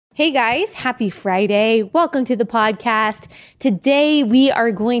Hey guys, happy Friday. Welcome to the podcast. Today we are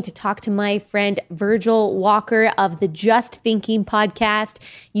going to talk to my friend Virgil Walker of the Just Thinking podcast.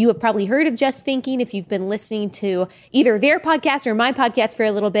 You have probably heard of Just Thinking if you've been listening to either their podcast or my podcast for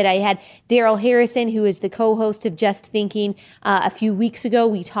a little bit. I had Daryl Harrison, who is the co-host of Just Thinking. A few weeks ago,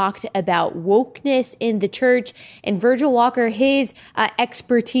 we talked about wokeness in the church, and Virgil Walker, his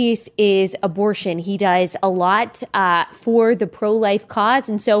expertise is abortion. He does a lot for the pro-life cause,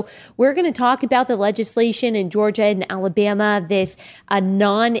 and so we're going to talk about the legislation in Georgia and Alabama, this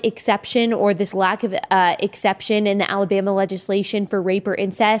non-exception or this lack of exception in the Alabama legislation for rape or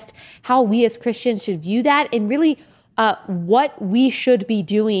incest, how we as Christians should view that, and really what we should be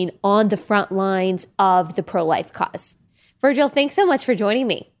doing on the front lines of the pro-life cause. Virgil, thanks so much for joining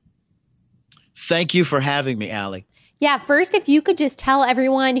me. Thank you for having me, Allie. Yeah, first, if you could just tell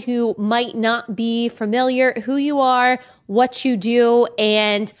everyone who might not be familiar who you are, what you do,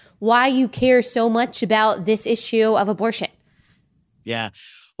 and why you care so much about this issue of abortion. Yeah,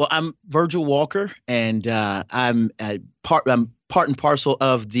 well, I'm Virgil Walker, and I'm part and parcel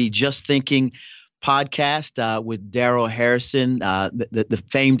of the Just Thinking podcast with Daryl Harrison, the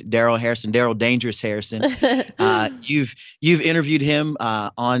famed Daryl Harrison, Daryl Dangerous Harrison. You've interviewed him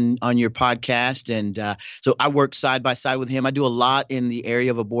on your podcast, and so I work side by side with him. I do a lot in the area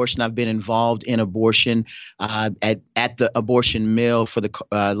of abortion. I've been involved in abortion at the abortion mill for the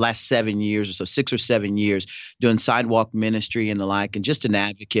last 7 years or so, 6 or 7 years, doing sidewalk ministry and the like, and just an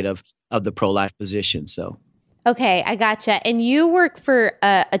advocate of the pro-life position. So, okay, I gotcha. And you work for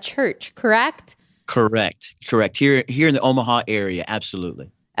a church, correct? Correct. Here in the Omaha area.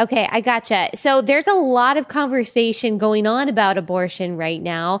 Absolutely. Okay, I gotcha. So there's a lot of conversation going on about abortion right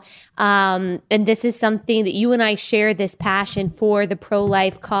now. And this is something that you and I share, this passion for the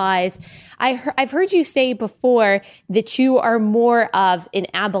pro-life cause. I've heard you say before that you are more of an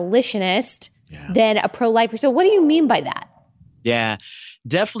abolitionist than a pro-lifer. So what do you mean by that? Yeah.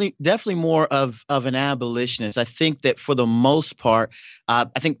 Definitely more of an abolitionist. I think that for the most part, I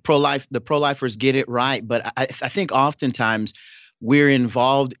think the pro-lifers get it right. But I think oftentimes we're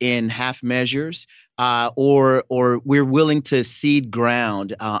involved in half measures or we're willing to cede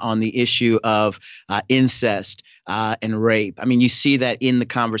ground on the issue of incest and rape. I mean, you see that in the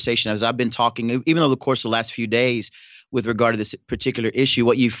conversation as I've been talking, even over the course of the last few days, with regard to this particular issue.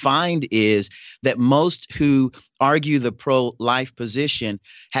 What you find is that most who argue the pro-life position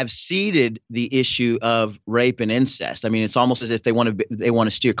have ceded the issue of rape and incest. I mean, it's almost as if they want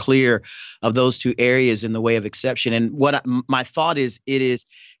to steer clear of those two areas in the way of exception. And my thought is, it's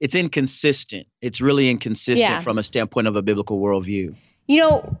inconsistent. It's really inconsistent from a standpoint of a biblical worldview. You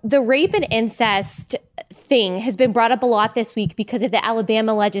know, the rape and incest thing has been brought up a lot this week because of the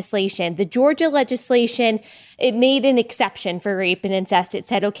Alabama legislation. The Georgia legislation, it made an exception for rape and incest. It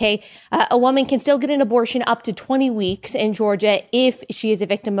said, okay, a woman can still get an abortion up to 20 weeks in Georgia if she is a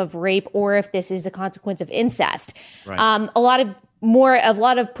victim of rape or if this is a consequence of incest. Right. A lot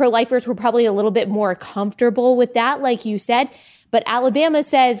of pro-lifers were probably a little bit more comfortable with that, like you said. But Alabama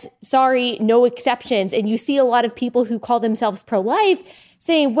says, sorry, no exceptions. And you see a lot of people who call themselves pro-life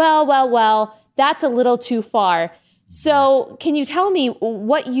saying, well, that's a little too far. So can you tell me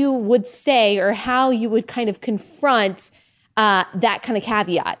what you would say or how you would kind of confront that kind of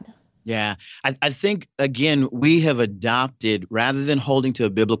caveat? Yeah, I think, again, we have adopted, rather than holding to a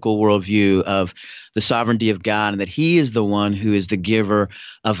biblical worldview of the sovereignty of God and that he is the one who is the giver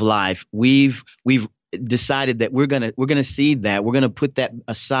of life, we've decided that we're gonna cede that. We're gonna put that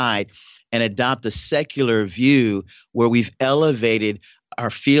aside and adopt a secular view where we've elevated our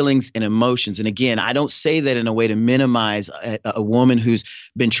feelings and emotions. And again, I don't say that in a way to minimize a woman who's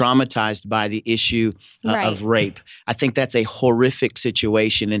been traumatized by the issue of rape. I think that's a horrific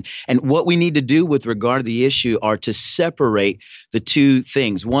situation. And what we need to do with regard to the issue are to separate the two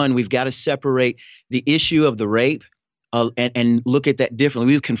things. One, we've got to separate the issue of the rape and look at that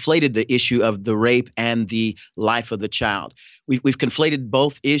differently. We've conflated the issue of the rape and the life of the child. We've conflated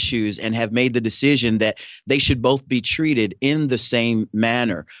both issues and have made the decision that they should both be treated in the same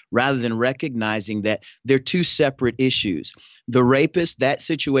manner, rather than recognizing that they're two separate issues. The rapist, that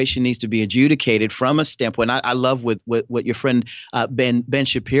situation needs to be adjudicated from a standpoint. I love what your friend Ben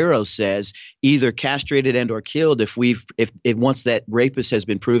Shapiro says: either castrated and or killed. If once that rapist has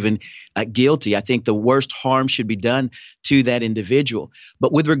been proven guilty, I think the worst harm should be done to that individual.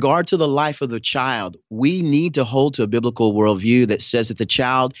 But with regard to the life of the child, we need to hold to a biblical worldview that says that the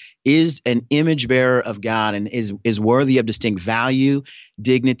child is an image bearer of God and is worthy of distinct value,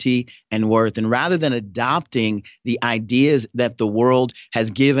 dignity, and worth. And rather than adopting the ideas that the world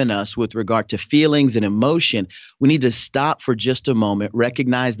has given us with regard to feelings and emotion, we need to stop for just a moment,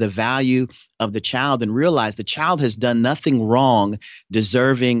 recognize the value of the child, and realize the child has done nothing wrong,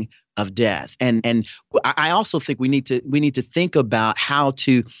 deserving of death. And I also think we need to think about how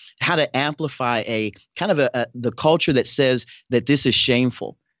to amplify a kind of the culture that says that this is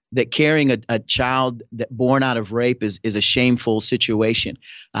shameful, that carrying a child that born out of rape is a shameful situation.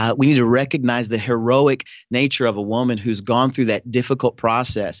 We need to recognize the heroic nature of a woman who's gone through that difficult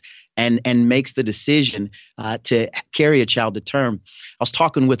process and makes the decision to carry a child to term. I was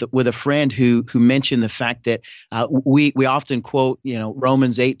talking with a friend who mentioned the fact that we often quote,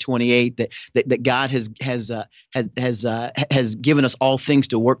 Romans 8:28, that God has given us all things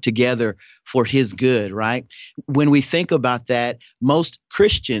to work together for His good. Right? When we think about that, most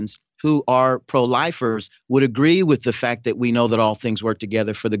Christians who are pro-lifers would agree with the fact that we know that all things work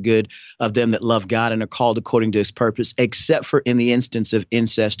together for the good of them that love God and are called according to His purpose, except for in the instance of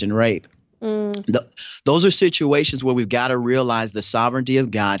incest and rape. Those are situations where we've got to realize the sovereignty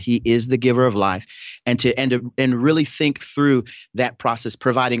of God. He is the giver of life, and really think through that process,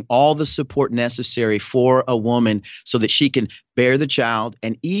 providing all the support necessary for a woman so that she can bear the child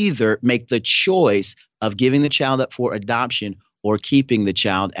and either make the choice of giving the child up for adoption or keeping the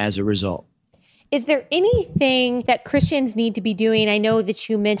child as a result. Is there anything that Christians need to be doing? I know that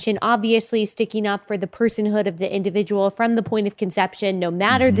you mentioned obviously sticking up for the personhood of the individual from the point of conception, no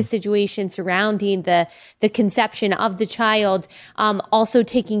matter the situation surrounding the conception of the child. Also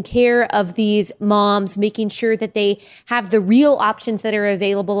taking care of these moms, making sure that they have the real options that are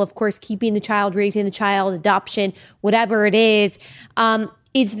available. Of course, keeping the child, raising the child, adoption, whatever it is.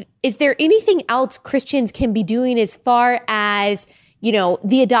 Is there anything else Christians can be doing as far as,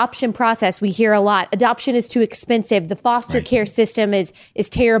 the adoption process? We hear a lot. Adoption is too expensive. The foster care system is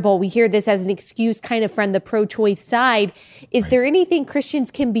terrible. We hear this as an excuse kind of from the pro-choice side. Is there anything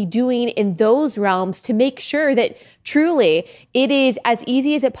Christians can be doing in those realms to make sure that truly it is as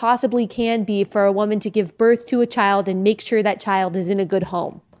easy as it possibly can be for a woman to give birth to a child and make sure that child is in a good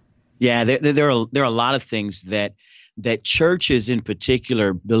home? Yeah, there are a lot of things that churches in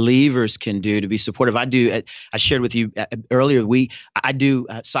particular, believers can do to be supportive. I shared with you earlier, I do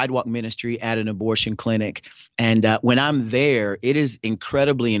sidewalk ministry at an abortion clinic. And when I'm there, it is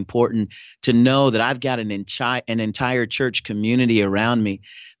incredibly important to know that I've got an entire church community around me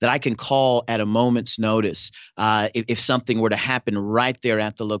that I can call at a moment's notice if something were to happen right there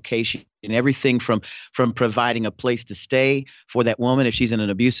at the location. And everything from providing a place to stay for that woman if she's in an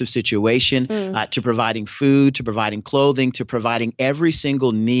abusive situation, to providing food, to providing clothing, to providing every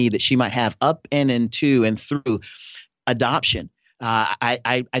single need that she might have up and into and through adoption.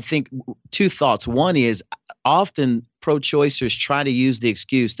 I think two thoughts. One is often pro-choicers try to use the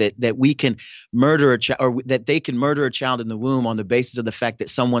excuse that we can murder a child, or that they can murder a child in the womb on the basis of the fact that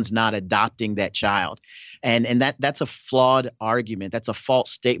someone's not adopting that child. And that's a flawed argument. That's a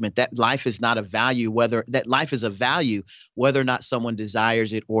false statement. That life is not a value, that life is a value whether or not someone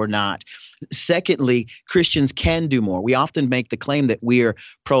desires it or not. Secondly, Christians can do more. We often make the claim that we are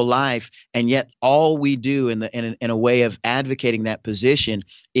pro-life, and yet all we do in a way of advocating that position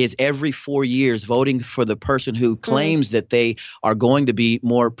is every 4 years voting for the person who claims that they are going to be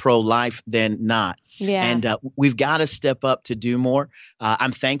more pro-life than not. Yeah. And we've got to step up to do more.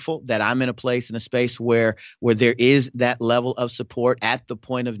 I'm thankful that I'm in a space where there is that level of support at the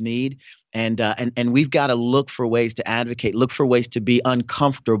point of need. And we've got to look for ways to advocate, look for ways to be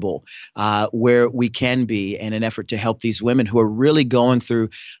uncomfortable where we can be in an effort to help these women who are really going through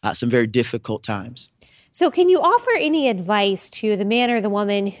some very difficult times. So can you offer any advice to the man or the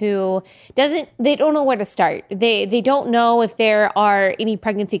woman who they don't know where to start? They don't know if there are any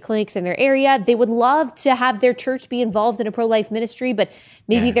pregnancy clinics in their area. They would love to have their church be involved in a pro-life ministry, but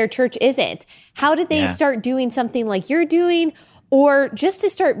maybe their church isn't. How did they start doing something like you're doing, or just to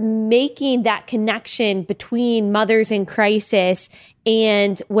start making that connection between mothers in crisis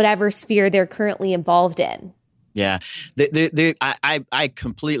and whatever sphere they're currently involved in? Yeah, I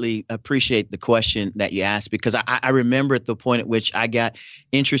completely appreciate the question that you asked, because I remember at the point at which I got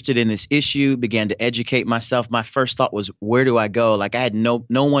interested in this issue, began to educate myself. My first thought was, where do I go? Like, I had no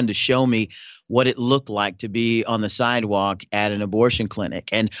one to show me what it looked like to be on the sidewalk at an abortion clinic.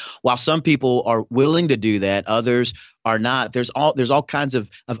 And while some people are willing to do that, others are not. There's all kinds of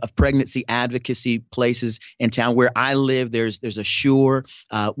pregnancy advocacy places in town. Where I live, there's a Sure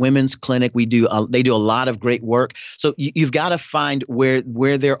women's clinic. They do a lot of great work. So you've got to find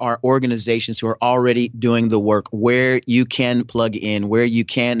where there are organizations who are already doing the work, where you can plug in, where you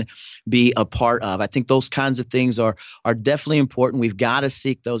can be a part of. I think those kinds of things are definitely important. We've got to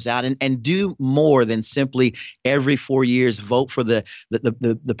seek those out and do more than simply every 4 years vote for the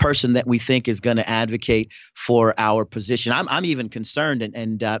person that we think is going to advocate for our position. I'm even concerned,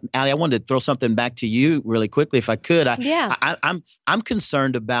 and Allie, I wanted to throw something back to you really quickly, if I could. I'm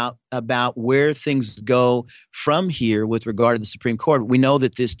concerned about where things go from here with regard to the Supreme Court. We know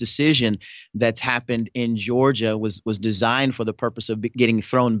that this decision that's happened in Georgia was designed for the purpose of getting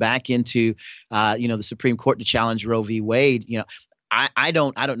thrown back into the Supreme Court to challenge Roe v. Wade. I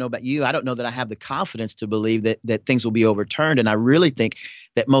don't know about you. I don't know that I have the confidence to believe that things will be overturned. And I really think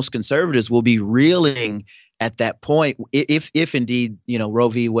that most conservatives will be reeling at that point if indeed, Roe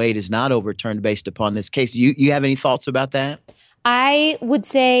v. Wade is not overturned based upon this case. You have any thoughts about that? I would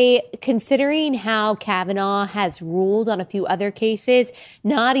say, considering how Kavanaugh has ruled on a few other cases,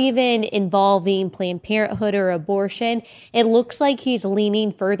 not even involving Planned Parenthood or abortion, it looks like he's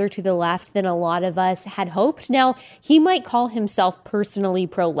leaning further to the left than a lot of us had hoped. Now, he might call himself personally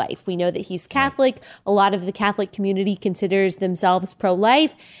pro-life. We know that he's Catholic. A lot of the Catholic community considers themselves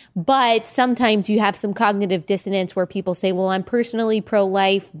pro-life, but sometimes you have some cognitive dissonance where people say, well, I'm personally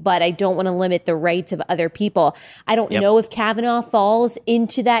pro-life, but I don't want to limit the rights of other people. I don't know if Kavanaugh falls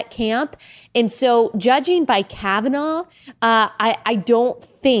into that camp. And so judging by Kavanaugh, I don't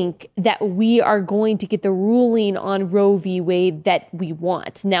think that we are going to get the ruling on Roe v. Wade that we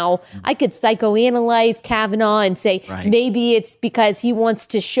want. Now, I could psychoanalyze Kavanaugh and say maybe it's because he wants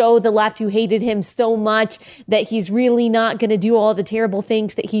to show the left who hated him so much that he's really not going to do all the terrible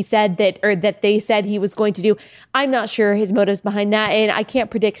things that he said that they said he was going to do. I'm not sure his motives behind that, and I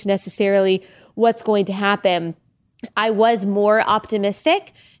can't predict necessarily what's going to happen. I was more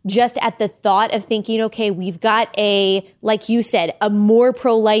optimistic just at the thought of thinking, okay, we've got like you said, a more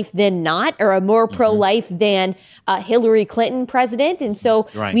pro-life than not, or a more pro-life than Hillary Clinton president. And so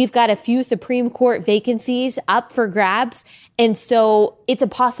we've got a few Supreme Court vacancies up for grabs. And so it's a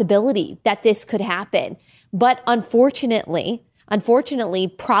possibility that this could happen. But unfortunately,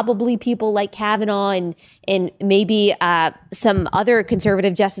 probably people like Kavanaugh and maybe some other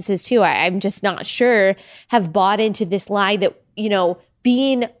conservative justices too, I'm just not sure, have bought into this lie that,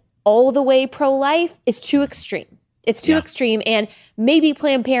 being all the way pro-life is too extreme. It's too extreme. And maybe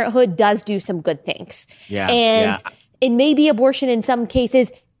Planned Parenthood does do some good things. And maybe abortion in some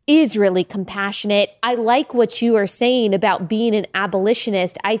cases is really compassionate. I like what you are saying about being an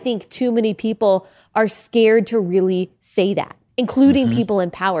abolitionist. I think too many people are scared to really say that, including people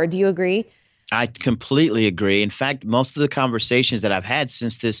in power. Do you agree? I completely agree. In fact, most of the conversations that I've had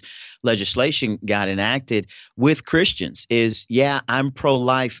since this legislation got enacted with Christians is, I'm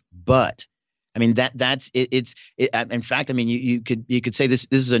pro-life, but I mean, that's it. In fact, I mean, you could say this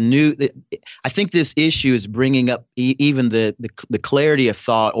is a new. I think this issue is bringing up even the clarity of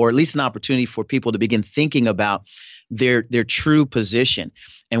thought, or at least an opportunity for people to begin thinking about their true position.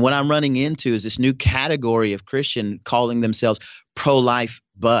 And what I'm running into is this new category of Christian calling themselves pro-life,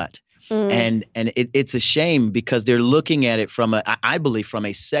 but. And it's a shame because they're looking at it I believe from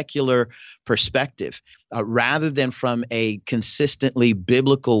a secular perspective rather than from a consistently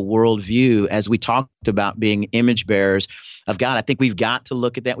biblical worldview, as we talked about being image bearers of God. I think we've got to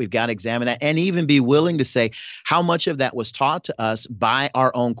look at that. We've got to examine that and even be willing to say how much of that was taught to us by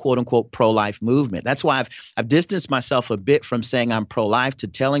our own quote unquote pro-life movement. That's why I've distanced myself a bit from saying I'm pro-life to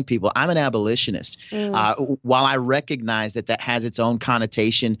telling people I'm an abolitionist. While I recognize that has its own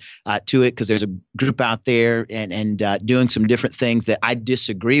connotation to it because there's a group out there and doing some different things that I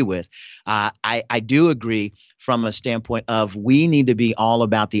disagree with. I do agree from a standpoint of we need to be all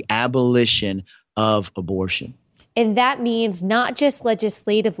about the abolition of abortion. And that means not just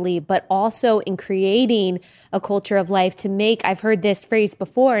legislatively, but also in creating a culture of life to make, I've heard this phrase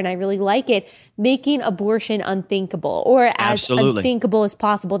before and I really like it, making abortion unthinkable or as unthinkable as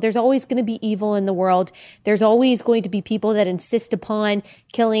possible. There's always going to be evil in the world. There's always going to be people that insist upon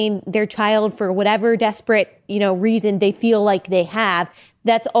killing their child for whatever desperate, reason they feel like they have.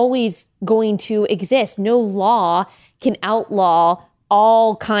 That's always going to exist. No law can outlaw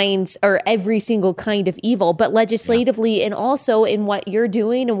all kinds or every single kind of evil, but legislatively and also in what you're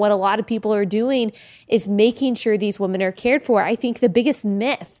doing and what a lot of people are doing is making sure these women are cared for. I think the biggest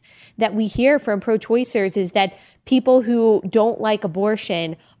myth that we hear from pro-choicers is that people who don't like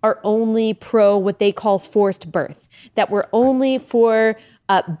abortion are only pro what they call forced birth, that we're only for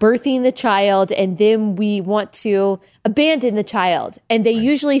birthing the child, and then we want to abandon the child. And they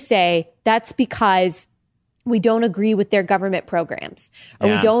usually say that's because we don't agree with their government programs, or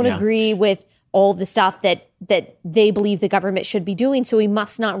we don't agree with all the stuff that they believe the government should be doing. So we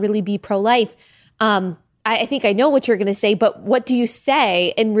must not really be pro-life. I think I know what you're going to say, but what do you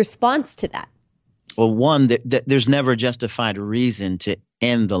say in response to that? Well, one, there's never a justified reason to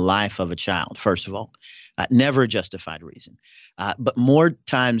end the life of a child, first of all. Never a justified reason. But more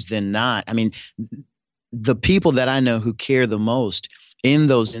times than not, I mean, the people that I know who care the most in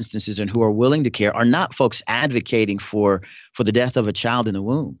those instances and who are willing to care are not folks advocating for the death of a child in the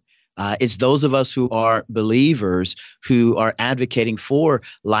womb. It's those of us who are believers who are advocating for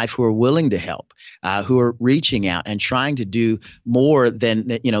life, who are willing to help, who are reaching out and trying to do more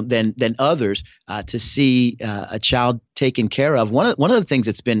than others to see a child taken care of. One of the things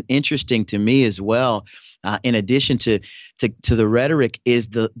that's been interesting to me as well, in addition to the rhetoric, is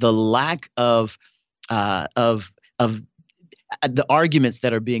the lack of the arguments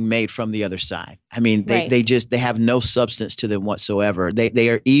that are being made from the other side. I mean, they have no substance to them whatsoever. They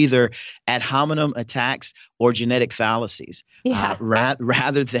are either ad hominem attacks or genetic fallacies,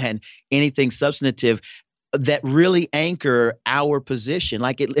 rather than anything substantive that really anchor our position.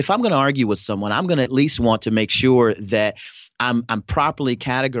 Like if I'm going to argue with someone, I'm going to at least want to make sure that I'm properly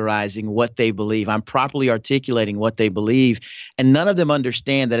categorizing what they believe. I'm properly articulating what they believe, and none of them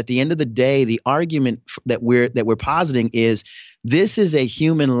understand that at the end of the day, the argument that we're positing is this is a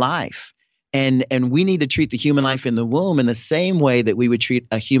human life, and we need to treat the human life in the womb in the same way that we would treat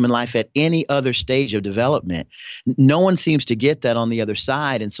a human life at any other stage of development. No one seems to get that on the other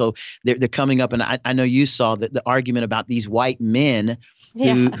side, and so they're coming up. And I know you saw the argument about these white men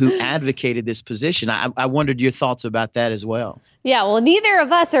who advocated this position. I wondered your thoughts about that as well. Yeah, well, neither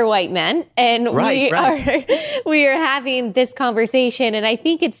of us are white men, and we are having this conversation, and I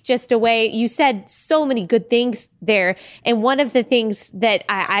think it's just a way. You said so many good things there, and one of the things that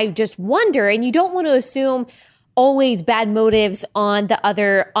I just wonder, and you don't want to assume always bad motives on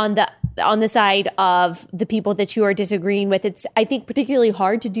the side of the people that you are disagreeing with. It's, I think, particularly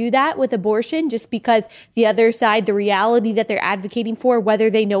hard to do that with abortion, just because the other side, the reality that they're advocating for, whether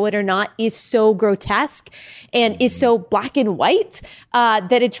they know it or not, is so grotesque and is so black and white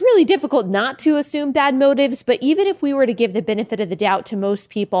that it's really difficult not to assume bad motives. But even if we were to give the benefit of the doubt to most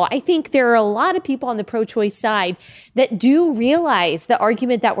people, I think there are a lot of people on the pro-choice side that do realize the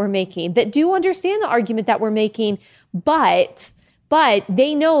argument that we're making, that do understand the argument that we're making, but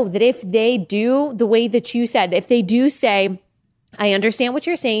they know that if they do the way that you said, if they do say, I understand what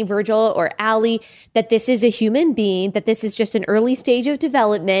you're saying, Virgil or Allie, that this is a human being, that this is just an early stage of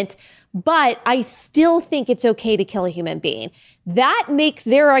development, but I still think it's okay to kill a human being. That makes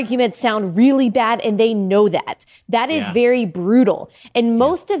their argument sound really bad, and they know that. That is very brutal. And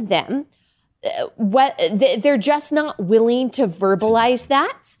most of them, they're just not willing to verbalize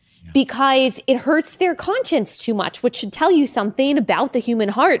that, because it hurts their conscience too much, which should tell you something about the human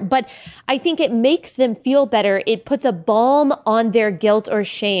heart. But I think it makes them feel better. It puts a balm on their guilt or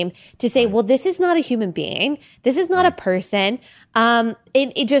shame to say, well, this is not a human being. This is not a person.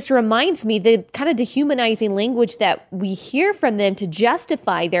 It just reminds me the kind of dehumanizing language that we hear from them to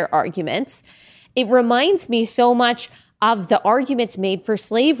justify their arguments. It reminds me so much of the arguments made for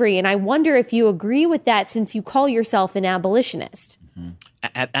slavery. And I wonder if you agree with that, since you call yourself an abolitionist. Mm-hmm.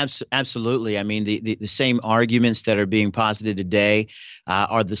 Absolutely. I mean, the same arguments that are being posited today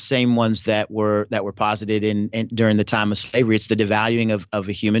are the same ones that were posited in during the time of slavery. It's the devaluing of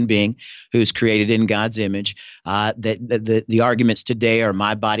a human being who's created in God's image. The arguments today are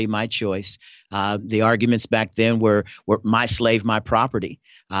my body, my choice. The arguments back then were my slave, my property.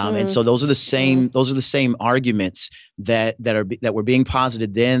 And so those are the same arguments that were being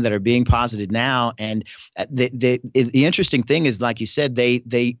posited then, that are being posited now. And the interesting thing is, like you said,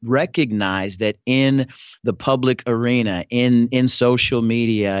 they recognize that in the public arena, in social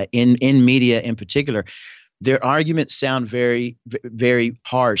media, in media in particular, their arguments sound very, very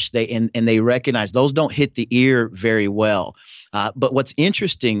harsh. They recognize those don't hit the ear very well. But what's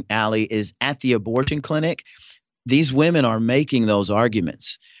interesting, Allie, is at the abortion clinic, these women are making those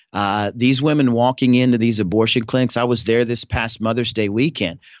arguments. These women walking into these abortion clinics, I was there this past Mother's Day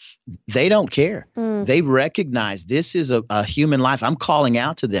weekend. They don't care. They recognize this is a human life. I'm calling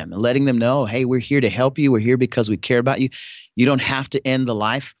out to them and letting them know, hey, we're here to help you. We're here because we care about you. You don't have to end the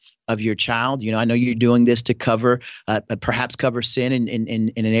life of your child. You know, I know you're doing this to perhaps cover sin in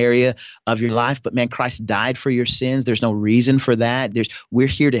an area of your life, but man, Christ died for your sins. There's no reason for that. We're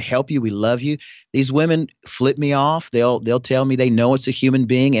here to help you. We love you. these women flip me off. They'll tell me they know it's a human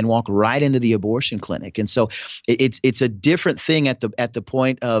being and walk right into the abortion clinic. And so it's a different thing at the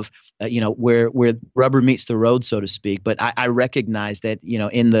point of where rubber meets the road, so to speak. But I recognize that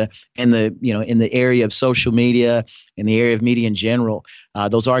in the area of social media, in the area of media in general,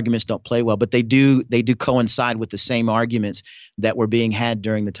 those arguments don't play well. But they do coincide with the same arguments that were being had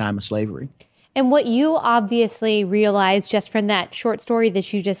during the time of slavery. And what you obviously realized just from that short story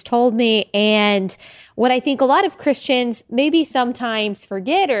that you just told me, and what I think a lot of Christians maybe sometimes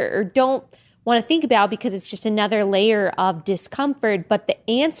forget or don't want to think about because it's just another layer of discomfort. But the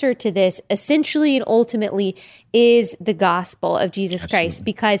answer to this essentially and ultimately is the gospel of Jesus Absolutely. Christ,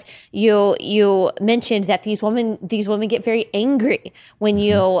 because you mentioned that these women get very angry when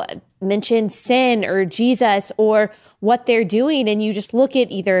you mention sin or Jesus or what they're doing. And you just look at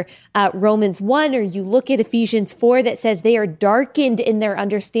either Romans 1 or you look at Ephesians 4 that says they are darkened in their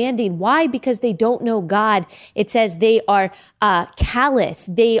understanding. Why? Because they don't know God. It says they are callous.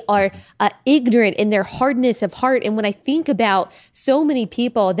 They are ignorant in their hardness of heart. And when I think about so many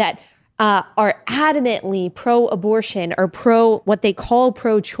people that are adamantly pro-abortion or what they call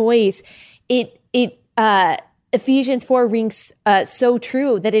pro-choice, Ephesians 4 rings so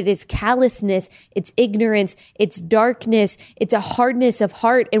true that it is callousness, it's ignorance, it's darkness, it's a hardness of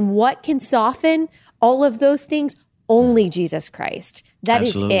heart. And what can soften all of those things? Only Jesus Christ. That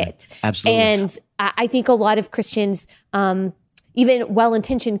Absolutely. is it. Absolutely. And I think a lot of Christians, even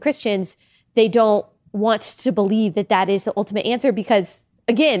well-intentioned Christians, they don't want to believe that is the ultimate answer because,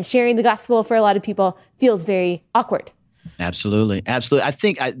 again, sharing the gospel for a lot of people feels very awkward. Absolutely. Absolutely. I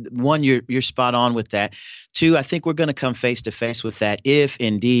think one, you're spot on with that. Two, I think we're going to come face to face with that if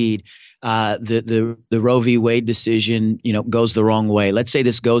indeed the Roe v. Wade decision, goes the wrong way. Let's say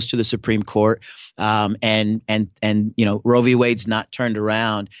this goes to the Supreme Court, and Roe v. Wade's not turned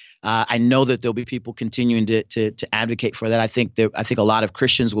around. I know that there'll be people continuing to advocate for that. I think a lot of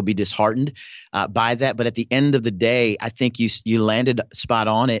Christians will be disheartened by that. But at the end of the day, I think you landed spot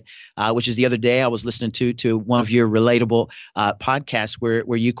on it, which is the other day I was listening to one of your relatable podcasts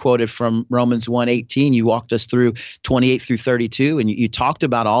where you quoted from Romans 1:18. You walked us through 28 through 32, and you talked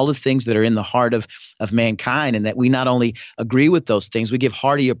about all the things that are in the heart of mankind, and that we not only agree with those things, we give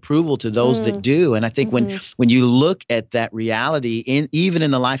hearty approval to those that do. And I think when you look at that reality, even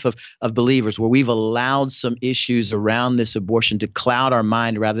in the life of believers, where we've allowed some issues around this abortion to cloud our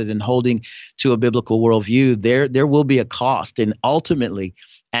mind rather than holding to a biblical worldview, there will be a cost. And ultimately,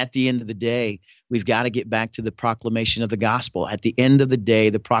 at the end of the day, we've got to get back to the proclamation of the gospel. At the end of the day,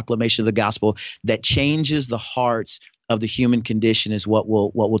 the proclamation of the gospel that changes the hearts of the human condition is what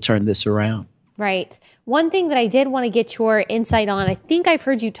will turn this around. Right. One thing that I did want to get your insight on, I think I've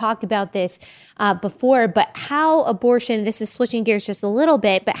heard you talk about this before, but how abortion, this is switching gears just a little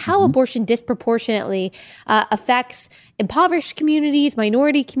bit, but how abortion disproportionately affects impoverished communities,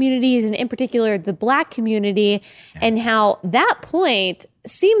 minority communities, and in particular the Black community, and how that point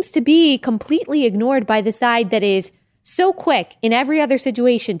seems to be completely ignored by the side that is so quick in every other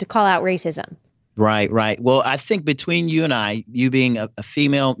situation to call out racism. Right. Well, I think between you and I, you being a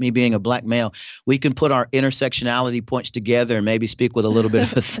female, me being a Black male, we can put our intersectionality points together and maybe speak with a little bit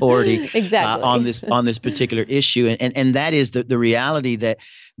of authority exactly. on this particular issue. And that is the reality that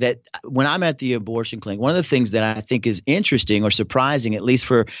when I'm at the abortion clinic, one of the things that I think is interesting or surprising, at least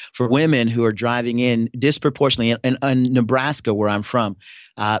for women who are driving in disproportionately in Nebraska, where I'm from,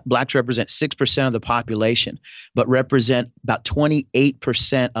 Blacks represent 6% of the population, but represent about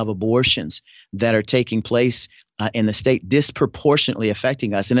 28% of abortions that are taking place in the state, disproportionately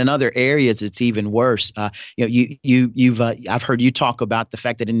affecting us. And in other areas, it's even worse. I've heard you talk about the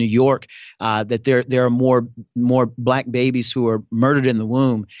fact that in New York, that there are more Black babies who are murdered in the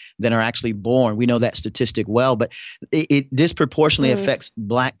womb than are actually born. We know that statistic well, but it disproportionately affects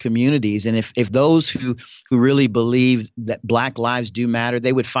Black communities. And if those who really believe that Black lives do matter,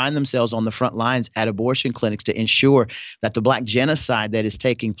 they would find themselves on the front lines at abortion clinics to ensure that the Black genocide that is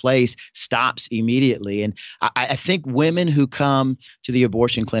taking place stops immediately. And I think women who come to the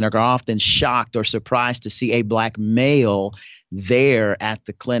abortion clinic are often shocked or surprised to see a Black male there at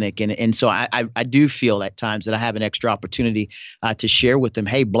the clinic. And so I do feel at times that I have an extra opportunity to share with them,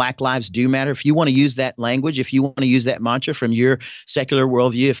 hey, Black lives do matter. If you want to use that language, if you want to use that mantra from your secular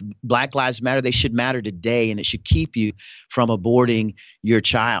worldview, if Black lives matter, they should matter today, and it should keep you from aborting your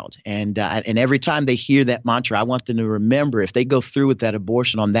child. And every time they hear that mantra, I want them to remember if they go through with that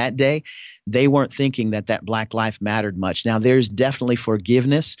abortion on that day, they weren't thinking that Black life mattered much. Now, there's definitely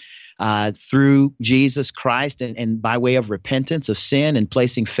forgiveness through Jesus Christ and by way of repentance of sin and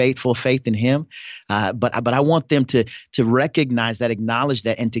placing faithful faith in him. But I want them to recognize that, acknowledge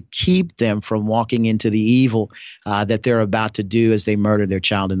that, and to keep them from walking into the evil that they're about to do as they murder their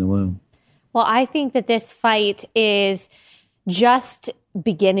child in the womb. Well, I think that this fight is just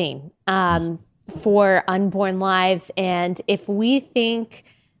beginning for unborn lives. And if we think,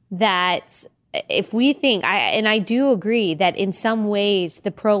 and I do agree that in some ways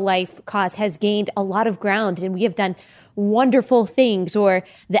the pro-life cause has gained a lot of ground and we have done wonderful things, or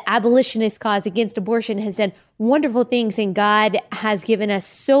the abolitionist cause against abortion has done wonderful things, and God has given us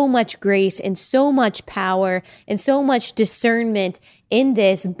so much grace and so much power and so much discernment in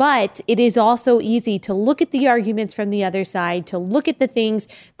this. But it is also easy to look at the arguments from the other side, to look at the things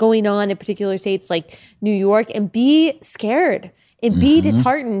going on in particular states like New York and be scared and be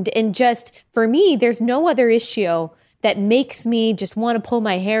disheartened. And just, for me, there's no other issue that makes me just want to pull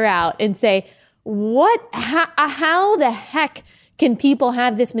my hair out and say, how the heck can people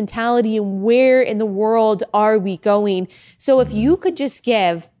have this mentality, and where in the world are we going? So if you could just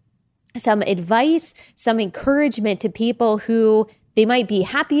give some advice, some encouragement to people who they might be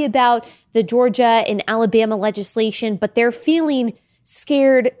happy about the Georgia and Alabama legislation, but they're feeling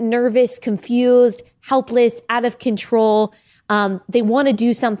scared, nervous, confused, helpless, out of control. They want to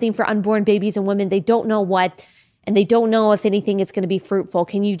do something for unborn babies and women. They don't know what, and they don't know if anything is going to be fruitful.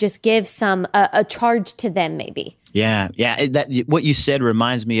 Can you just give a charge to them maybe? Yeah. What you said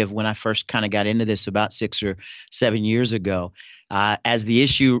reminds me of when I first kind of got into this about 6 or 7 years ago. As the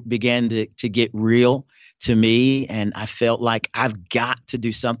issue began to get real to me, and I felt like I've got to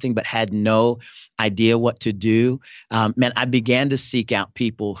do something, but had no idea what to do. I began to seek out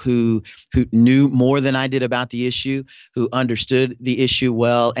people who knew more than I did about the issue, who understood the issue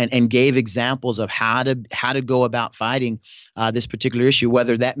well, and gave examples of how to go about fighting this particular issue,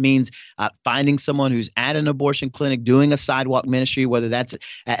 whether that means finding someone who's at an abortion clinic, doing a sidewalk ministry, whether that's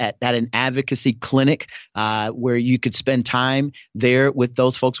at an advocacy clinic where you could spend time there with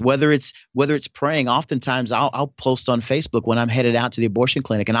those folks, whether it's praying. Oftentimes I'll post on Facebook when I'm headed out to the abortion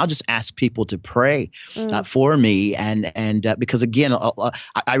clinic, and I'll just ask people to pray for me. And because again,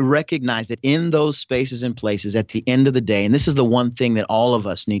 I recognize that in those spaces and places at the end of the day, and this is the one thing that all of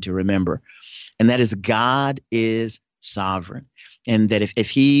us need to remember, and that is God is sovereign. And that if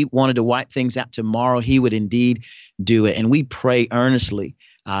he wanted to wipe things out tomorrow, he would indeed do it. And we pray earnestly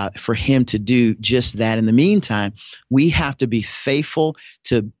for him to do just that. In the meantime, we have to be faithful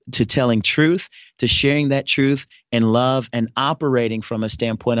to telling truth, to sharing that truth in love, and operating from a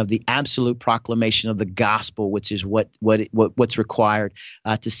standpoint of the absolute proclamation of the gospel, which is what's required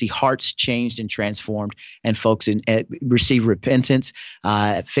to see hearts changed and transformed, and folks receive repentance,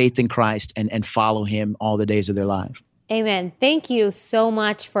 faith in Christ, and follow him all the days of their life. Amen. Thank you so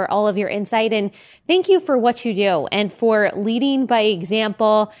much for all of your insight, and thank you for what you do and for leading by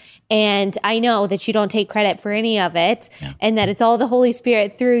example. And I know that you don't take credit for any of it, and that it's all the Holy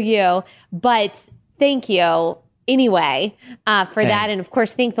Spirit through you, but thank you anyway for that. And of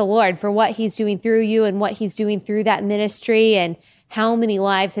course, thank the Lord for what he's doing through you and what he's doing through that ministry, and how many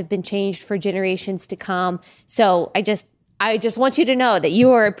lives have been changed for generations to come. So I just want you to know that you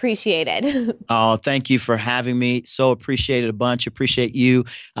are appreciated. Oh, thank you for having me. So appreciate it a bunch. Appreciate you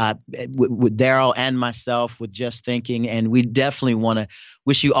with Daryl and myself with Just Thinking. And we definitely want to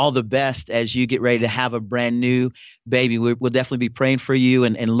wish you all the best as you get ready to have a brand new baby. We'll definitely be praying for you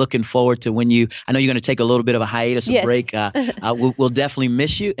and looking forward to when I know you're going to take a little bit of a hiatus, a break. We'll definitely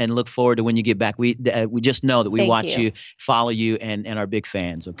miss you and look forward to when you get back. We just know that we watch you, follow you, and are big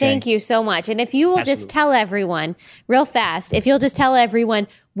fans. Okay. Thank you so much. And if you will just tell everyone real fast, if you'll just tell everyone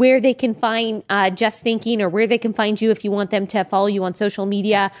where they can find Just Thinking, or where they can find you if you want them to follow you on social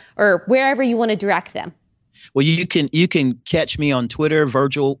media, or wherever you want to direct them. Well, you can catch me on Twitter,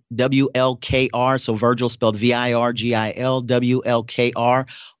 Virgil WLKR. So Virgil spelled VIRGIL WLKR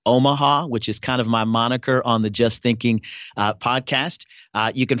Omaha, which is kind of my moniker on the Just Thinking podcast.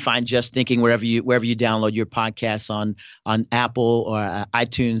 You can find Just Thinking wherever you download your podcasts on Apple or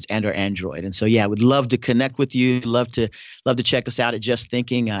iTunes or Android. And so, yeah, would love to connect with you. Love to check us out at Just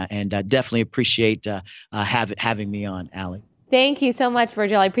Thinking, and definitely appreciate having me on, Allie. Thank you so much,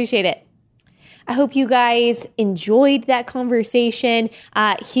 Virgil. I appreciate it. I hope you guys enjoyed that conversation.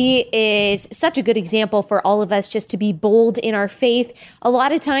 He is such a good example for all of us just to be bold in our faith. A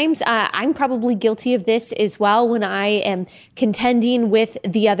lot of times, I'm probably guilty of this as well when I am contending with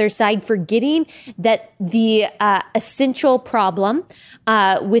the other side, forgetting that the essential problem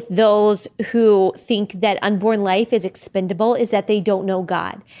with those who think that unborn life is expendable is that they don't know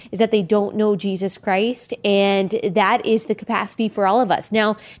God, is that they don't know Jesus Christ. And that is the capacity for all of us.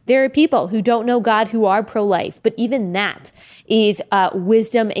 Now, there are people who don't know God who are pro-life, but even that is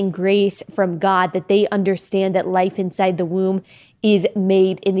wisdom and grace from God, that they understand that life inside the womb is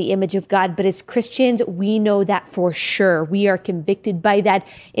made in the image of God. But as Christians, we know that for sure. We are convicted by that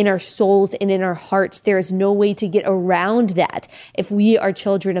in our souls and in our hearts. There is no way to get around that. If we are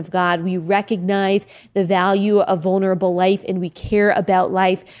children of God, we recognize the value of vulnerable life and we care about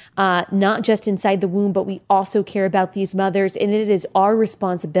life, not just inside the womb, but we also care about these mothers. And it is our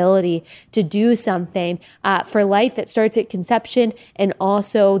responsibility to do something for life that starts at conception and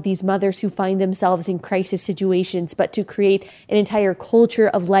also these mothers who find themselves in crisis situations, but to create an entire culture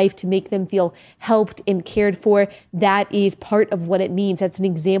of life to make them feel helped and cared for. That is part of what it means. That's an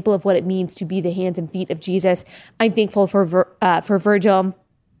example of what it means to be the hands and feet of Jesus. I'm thankful for Virgil.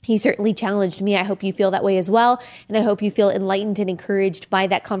 He certainly challenged me. I hope you feel that way as well. And I hope you feel enlightened and encouraged by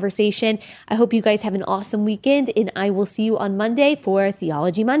that conversation. I hope you guys have an awesome weekend, and I will see you on Monday for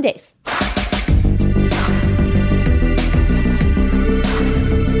Theology Mondays.